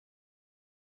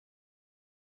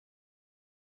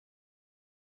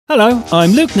Hello,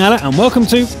 I'm Luke Nalla and welcome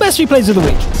to Best Replays of the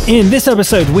Week. In this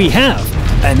episode we have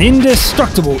an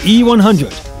indestructible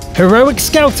E100, heroic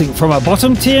scouting from a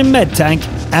bottom tier med tank,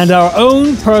 and our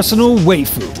own personal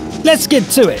Waifu. Let's get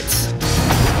to it!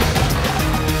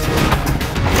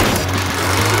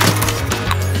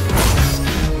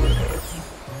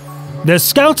 The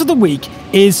Scout of the Week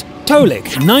is Tolik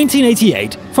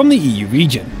 1988 from the EU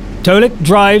region. Tolik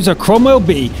drives a Cromwell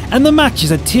B and the match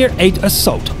is a tier 8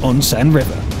 assault on Sand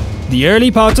River. The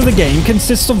early part of the game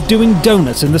consists of doing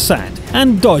donuts in the sand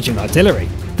and dodging artillery.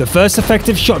 The first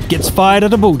effective shot gets fired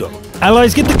at a bulldog.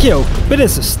 Allies get the kill, but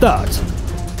it's a start.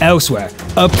 Elsewhere,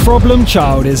 a problem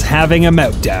child is having a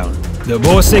meltdown. The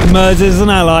Borsig murders an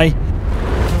ally,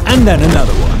 and then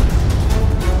another one.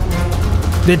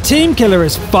 The team killer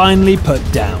is finally put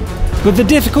down, but the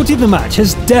difficulty of the match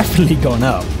has definitely gone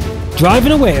up.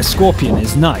 Driving away a Scorpion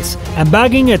is nice, and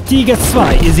bagging a Tiger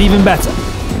 2 is even better.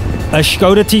 A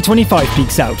Skoda T25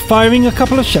 peeks out, firing a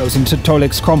couple of shells into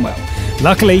Tolik's Cromwell.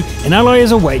 Luckily, an ally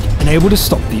is awake and able to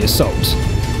stop the assault.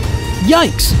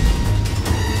 Yikes!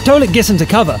 Tolik gets into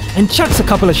cover and chucks a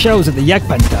couple of shells at the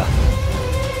Jagdpanther.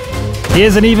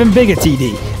 Here's an even bigger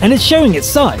TD, and it's showing its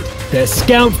side. The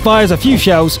scout fires a few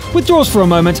shells, withdraws for a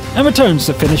moment, and returns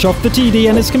to finish off the TD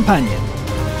and his companion.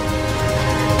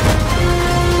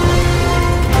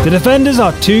 The defenders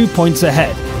are 2 points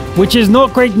ahead, which is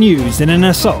not great news in an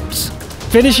assault.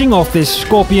 Finishing off this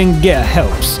Scorpion gear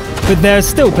helps, but there's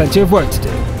still plenty of work to do.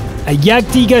 A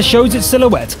Jagdtiger shows its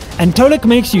silhouette, and Tolik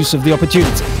makes use of the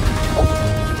opportunity.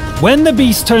 When the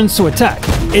beast turns to attack,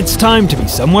 it's time to be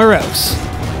somewhere else.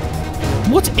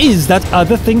 What is that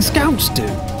other thing scouts do?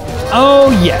 Oh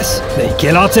yes, they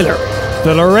kill artillery.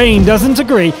 The Lorraine doesn't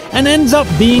agree and ends up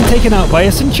being taken out by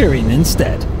a Centurion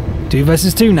instead. 2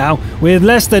 versus 2 now, with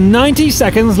less than 90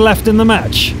 seconds left in the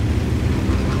match.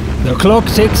 The clock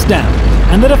ticks down,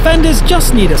 and the defenders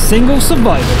just need a single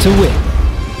survivor to win.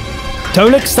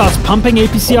 Tolik starts pumping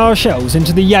APCR shells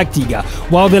into the Jagdtiger,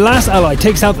 while the last ally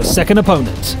takes out the second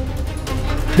opponent.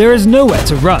 There is nowhere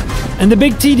to run, and the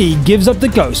big TD gives up the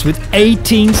ghost with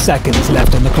 18 seconds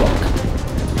left on the clock.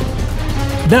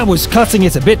 That was cutting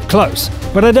it a bit close,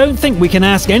 but I don't think we can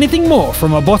ask anything more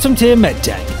from a bottom tier med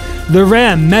tank. The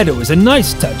rare medal is a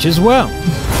nice touch as well.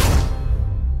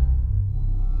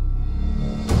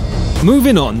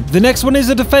 Moving on, the next one is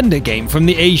a defender game from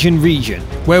the Asian region,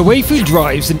 where Waifu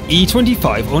drives an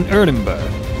E25 on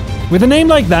Erlenberg. With a name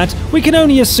like that, we can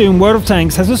only assume World of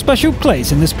Tanks has a special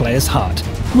place in this player's heart.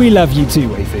 We love you too,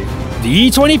 Waifu. The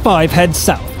E25 heads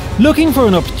south, looking for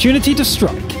an opportunity to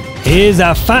strike. Here's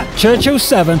a fat Churchill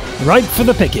 7 ripe for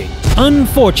the picking.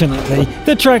 Unfortunately,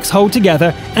 the tracks hold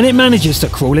together and it manages to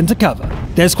crawl into cover.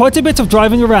 There's quite a bit of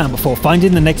driving around before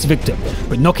finding the next victim,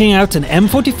 but knocking out an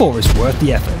M44 is worth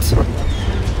the effort.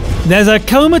 There's a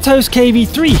comatose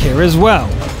KV-3 here as well.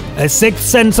 A sixth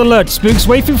sense alert spooks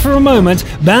Waifu for a moment,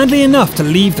 badly enough to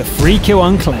leave the free kill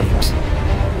unclaimed.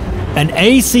 An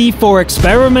AC-4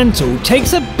 experimental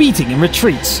takes a beating and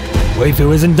retreats.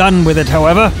 Waifu isn't done with it,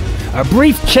 however. A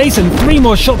brief chase and 3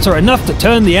 more shots are enough to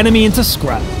turn the enemy into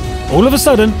scrap. All of a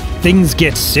sudden, things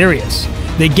get serious.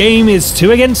 The game is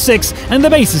 2 against 6 and the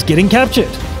base is getting captured.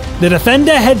 The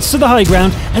defender heads to the high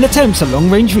ground and attempts a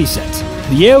long-range reset.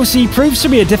 The AOC proves to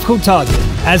be a difficult target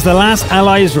as the last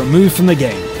ally is removed from the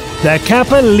game. The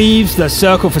Kappa leaves the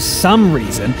circle for some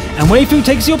reason and Waifu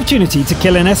takes the opportunity to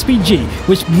kill an SPG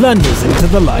which blunders into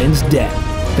the lion's den.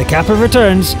 The Kappa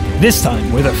returns, this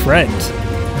time with a friend.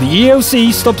 The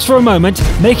EOC stops for a moment,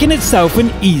 making itself an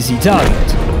easy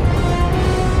target.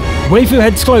 Waifu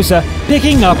heads closer,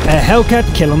 picking up a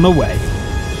Hellcat kill on the way.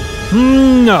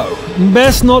 No,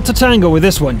 best not to tangle with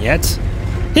this one yet.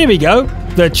 Here we go.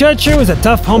 The Churchill is a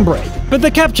tough hombre, but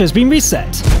the capture's been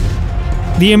reset.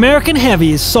 The American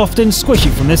Heavy is soft and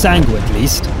squishy from this angle at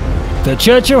least. The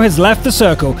Churchill has left the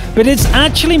circle, but it's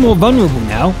actually more vulnerable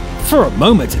now, for a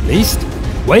moment at least.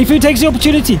 Waifu takes the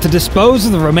opportunity to dispose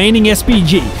of the remaining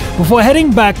SPG before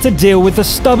heading back to deal with the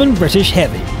stubborn British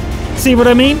Heavy. See what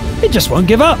I mean? It just won't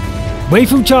give up.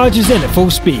 Waifu charges in at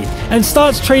full speed and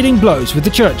starts trading blows with the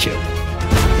Churchill.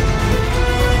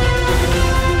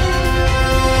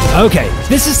 Okay,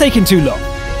 this is taking too long.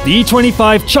 The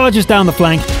E25 charges down the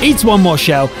flank, eats 1 more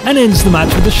shell, and ends the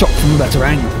match with a shot from a better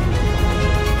angle.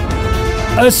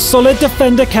 A solid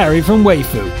defender carry from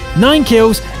Waifu, 9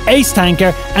 kills, ace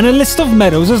tanker, and a list of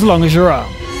medals as long as your arm.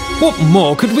 What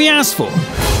more could we ask for?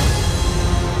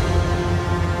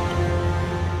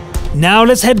 Now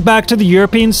let's head back to the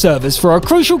European servers for a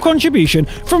crucial contribution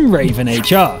from Raven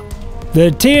HR.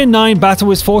 The Tier 9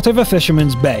 battle is fought over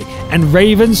Fisherman's Bay, and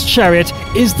Raven's chariot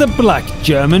is the Black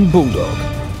German Bulldog.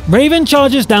 Raven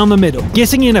charges down the middle,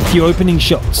 getting in a few opening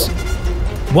shots.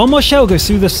 One more shell goes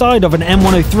through the side of an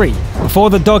M103 before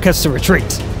the dog has to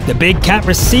retreat. The big cat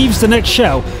receives the next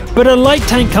shell, but a light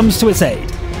tank comes to its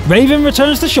aid. Raven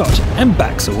returns the shot and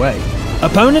backs away.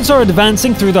 Opponents are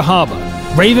advancing through the harbour.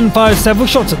 Raven fires several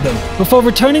shots at them before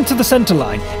returning to the centre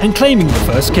line and claiming the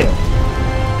first kill.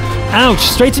 Ouch,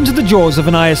 straight into the jaws of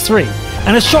an IS-3,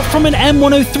 and a shot from an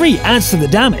M103 adds to the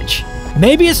damage.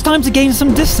 Maybe it's time to gain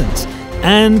some distance,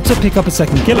 and to pick up a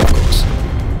second kill, of course.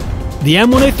 The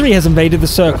M103 has invaded the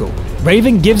circle.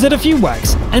 Raven gives it a few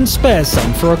whacks and spares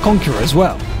some for a Conqueror as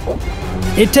well.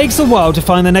 It takes a while to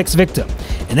find the next victim.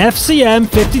 An FCM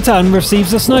 50-ton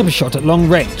receives a sniper shot at long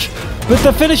range, but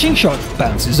the finishing shot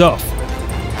bounces off.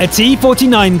 A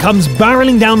T-49 comes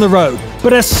barreling down the road,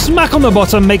 but a smack on the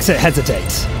bottom makes it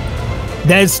hesitate.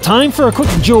 There's time for a quick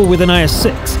duel with an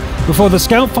IS-6 before the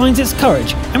scout finds its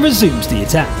courage and resumes the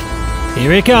attack.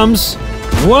 Here it comes.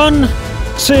 1,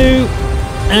 2,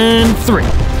 and 3.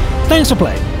 Thanks for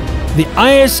playing. The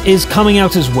IS is coming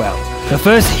out as well. The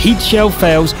first heat shell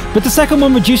fails, but the second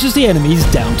one reduces the enemies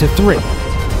down to 3.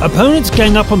 Opponents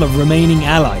gang up on the remaining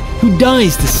ally, who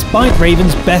dies despite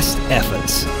Raven's best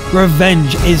efforts.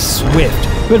 Revenge is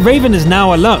swift, but Raven is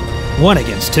now alone, 1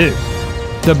 against 2.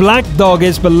 The black dog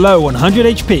is below 100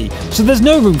 HP, so there's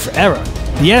no room for error.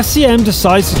 The FCM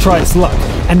decides to try its luck,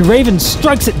 and Raven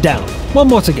strikes it down. 1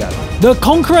 more to go. The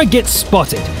Conqueror gets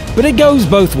spotted, but it goes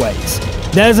both ways.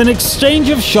 There's an exchange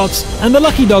of shots, and the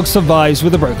lucky dog survives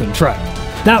with a broken trap.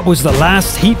 That was the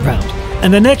last heat round,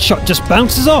 and the next shot just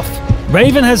bounces off.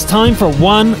 Raven has time for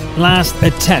one last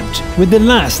attempt with the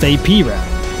last AP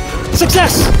round.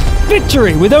 Success!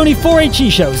 Victory with only 4 HE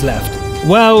shells left.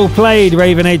 Well played,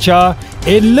 Raven HR.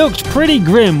 It looked pretty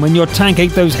grim when your tank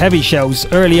ate those heavy shells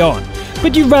early on,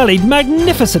 but you rallied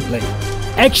magnificently.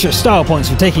 Extra style points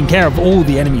for taking care of all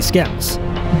the enemy scouts.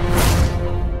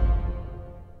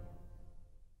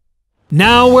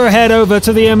 Now we're head over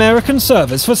to the American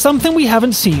servers for something we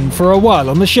haven't seen for a while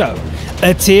on the show,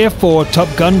 a Tier 4 Top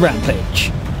Gun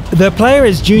Rampage. The player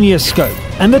is Junior Scope,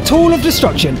 and the tool of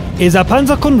destruction is a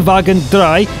Panzerkundenwagen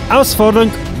 3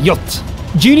 Ausführung J.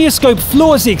 Junior Scope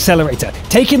floors the accelerator,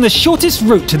 taking the shortest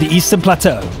route to the eastern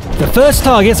plateau. The first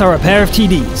targets are a pair of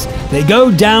TDs. They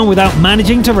go down without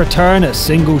managing to return a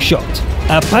single shot.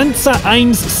 A Panzer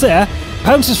 1 Ser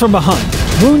pounces from behind,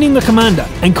 wounding the commander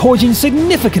and causing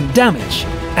significant damage.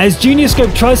 As Junior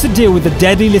Scope tries to deal with the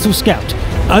deadly little scout,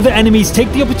 other enemies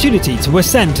take the opportunity to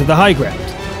ascend to the high ground.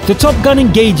 The Top Gun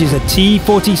engages a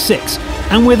T-46,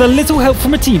 and with a little help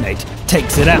from a teammate,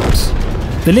 takes it out.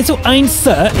 The little 1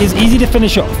 Ser is easy to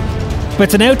finish off,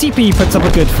 but an LTP puts up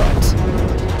a good fight.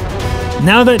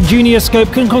 Now that Junior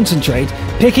Scope can concentrate,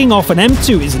 picking off an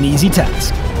M2 is an easy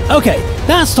task. Okay,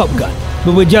 that's Top Gun,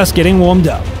 but we're just getting warmed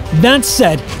up. That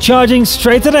said, charging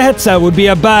straight at a headset would be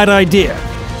a bad idea.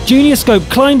 Junior Scope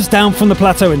climbs down from the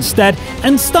plateau instead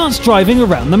and starts driving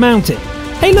around the mountain.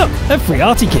 Hey look, a free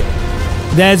arty kill.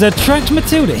 There's a tracked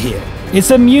Matilda here.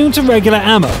 It's immune to regular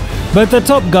ammo, but the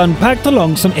Top Gun packed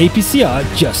along some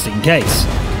APCR just in case.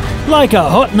 Like a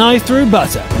hot knife through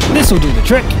butter, this'll do the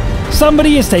trick.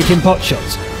 Somebody is taking pot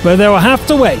shots, but they'll have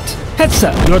to wait.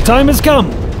 Headset, your time has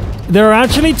come. There are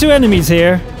actually 2 enemies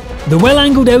here. The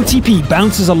well-angled LTP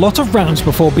bounces a lot of rounds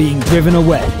before being driven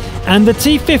away, and the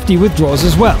T-50 withdraws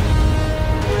as well.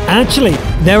 Actually,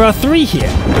 there are 3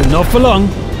 here, but not for long.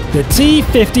 The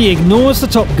T-50 ignores the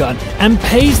Top Gun and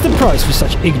pays the price for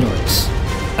such ignorance.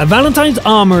 A Valentine's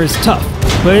armor is tough,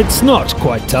 but it's not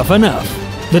quite tough enough.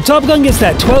 The Top Gun gets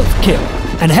their 12th kill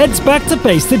and heads back to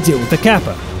base to deal with the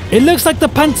Kappa. It looks like the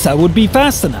Panzer would be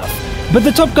fast enough, but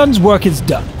the Top Gun's work is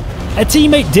done. A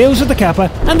teammate deals with the Kappa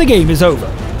and the game is over.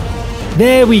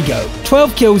 There we go,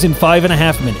 12 kills in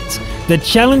 5.5 minutes. The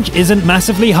challenge isn't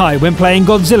massively high when playing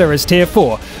Godzilla as Tier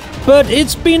 4, but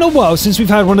it's been a while since we've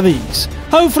had one of these.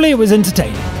 Hopefully it was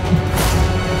entertaining.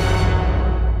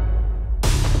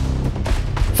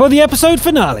 For the episode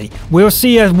finale, we'll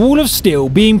see a wall of steel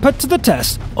being put to the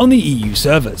test on the EU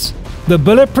servers. The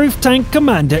bulletproof tank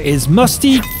commander is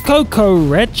Musty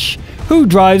Kokorech, who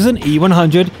drives an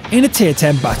E100 in a Tier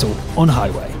 10 battle on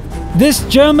highway. This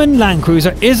German Land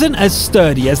Cruiser isn't as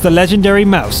sturdy as the legendary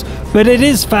Maus, but it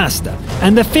is faster,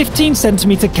 and the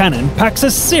 15cm cannon packs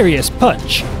a serious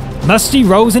punch. Musty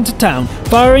rolls into town,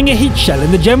 firing a heat shell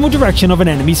in the general direction of an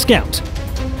enemy scout.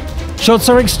 Shots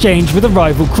are exchanged with a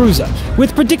rival cruiser,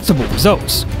 with predictable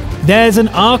results. There's an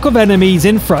arc of enemies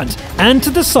in front and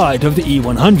to the side of the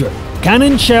E100.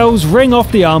 Cannon shells ring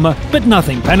off the armor, but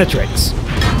nothing penetrates.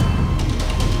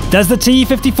 Does the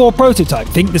T-54 prototype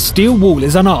think the steel wall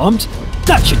is unarmed?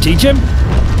 That should teach him.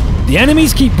 The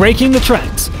enemies keep breaking the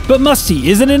tracks, but Musty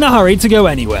isn't in a hurry to go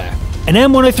anywhere. An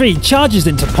M103 charges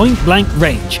into point-blank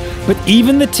range, but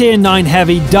even the Tier 9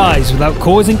 Heavy dies without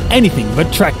causing anything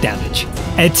but track damage.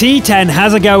 A T10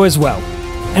 has a go as well,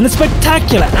 and a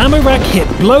spectacular ammo rack hit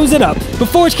blows it up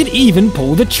before it can even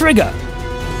pull the trigger.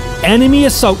 Enemy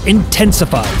assault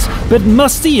intensifies, but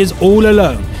Musty is all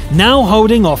alone, now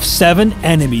holding off 7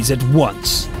 enemies at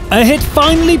once. A hit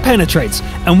finally penetrates,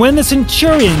 and when the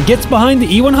Centurion gets behind the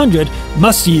E100,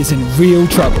 Musty is in real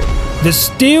trouble. The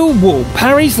steel wall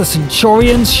parries the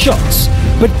Centurion's shots,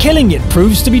 but killing it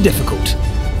proves to be difficult.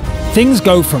 Things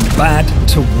go from bad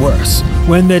to worse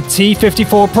when the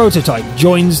T-54 prototype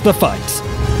joins the fight.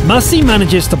 Musty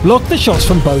manages to block the shots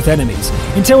from both enemies,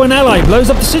 until an ally blows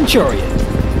up the Centurion.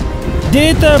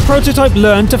 Did the prototype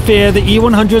learn to fear the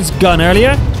E100's gun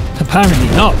earlier? Apparently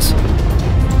not.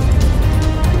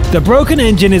 The broken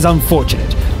engine is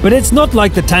unfortunate, but it's not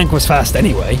like the tank was fast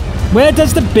anyway. Where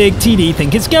does the big TD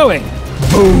think it's going?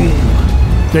 Boom!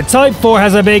 The Type 4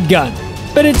 has a big gun,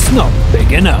 but it's not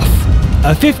big enough.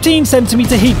 A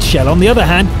 15cm heat shell, on the other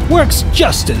hand, works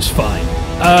just as fine.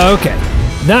 Okay,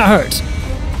 that hurt.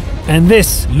 And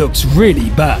this looks really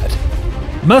bad.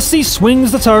 Musty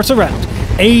swings the turret around,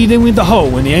 aiding with the hull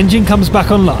when the engine comes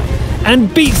back online,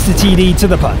 and beats the TD to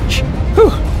the punch.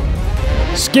 Whew!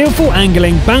 Skillful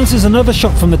angling bounces another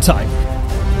shot from the Type,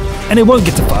 and it won't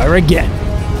get to fire again.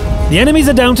 The enemies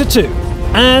are down to 2,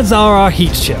 as are our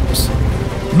heat shells.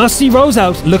 Musty rolls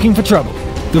out looking for trouble.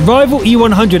 The rival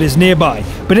E100 is nearby,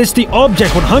 but it's the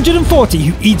Object 140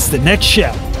 who eats the next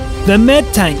shell. The med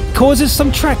tank causes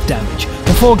some track damage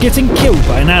before getting killed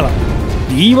by an ally.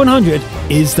 The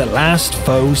E100 is the last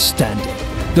foe standing.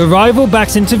 The rival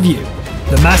backs into view.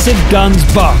 The massive guns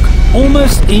bark,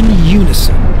 almost in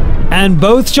unison, and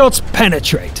both shots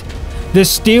penetrate. The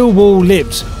steel wall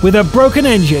lives with a broken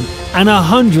engine and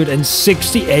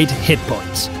 168 hit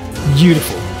points.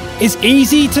 Beautiful. It's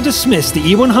easy to dismiss the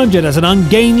E100 as an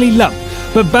ungainly lump,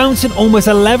 but bouncing almost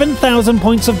 11,000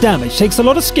 points of damage takes a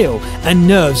lot of skill and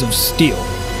nerves of steel.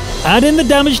 Add in the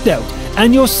damage dealt,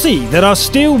 and you'll see that our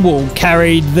steel wall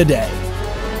carried the day.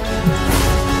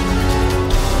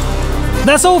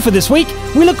 That's all for this week.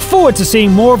 We look forward to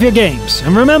seeing more of your games.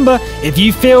 And remember, if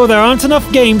you feel there aren't enough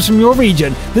games from your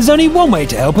region, there's only one way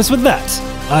to help us with that.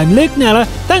 I'm Luke Nella,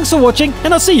 thanks for watching,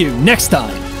 and I'll see you next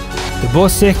time. The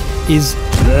Borsig is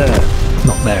there,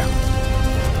 not there.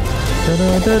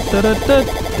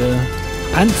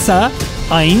 Panzer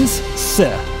 1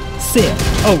 Sir.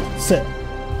 Oh, Sir.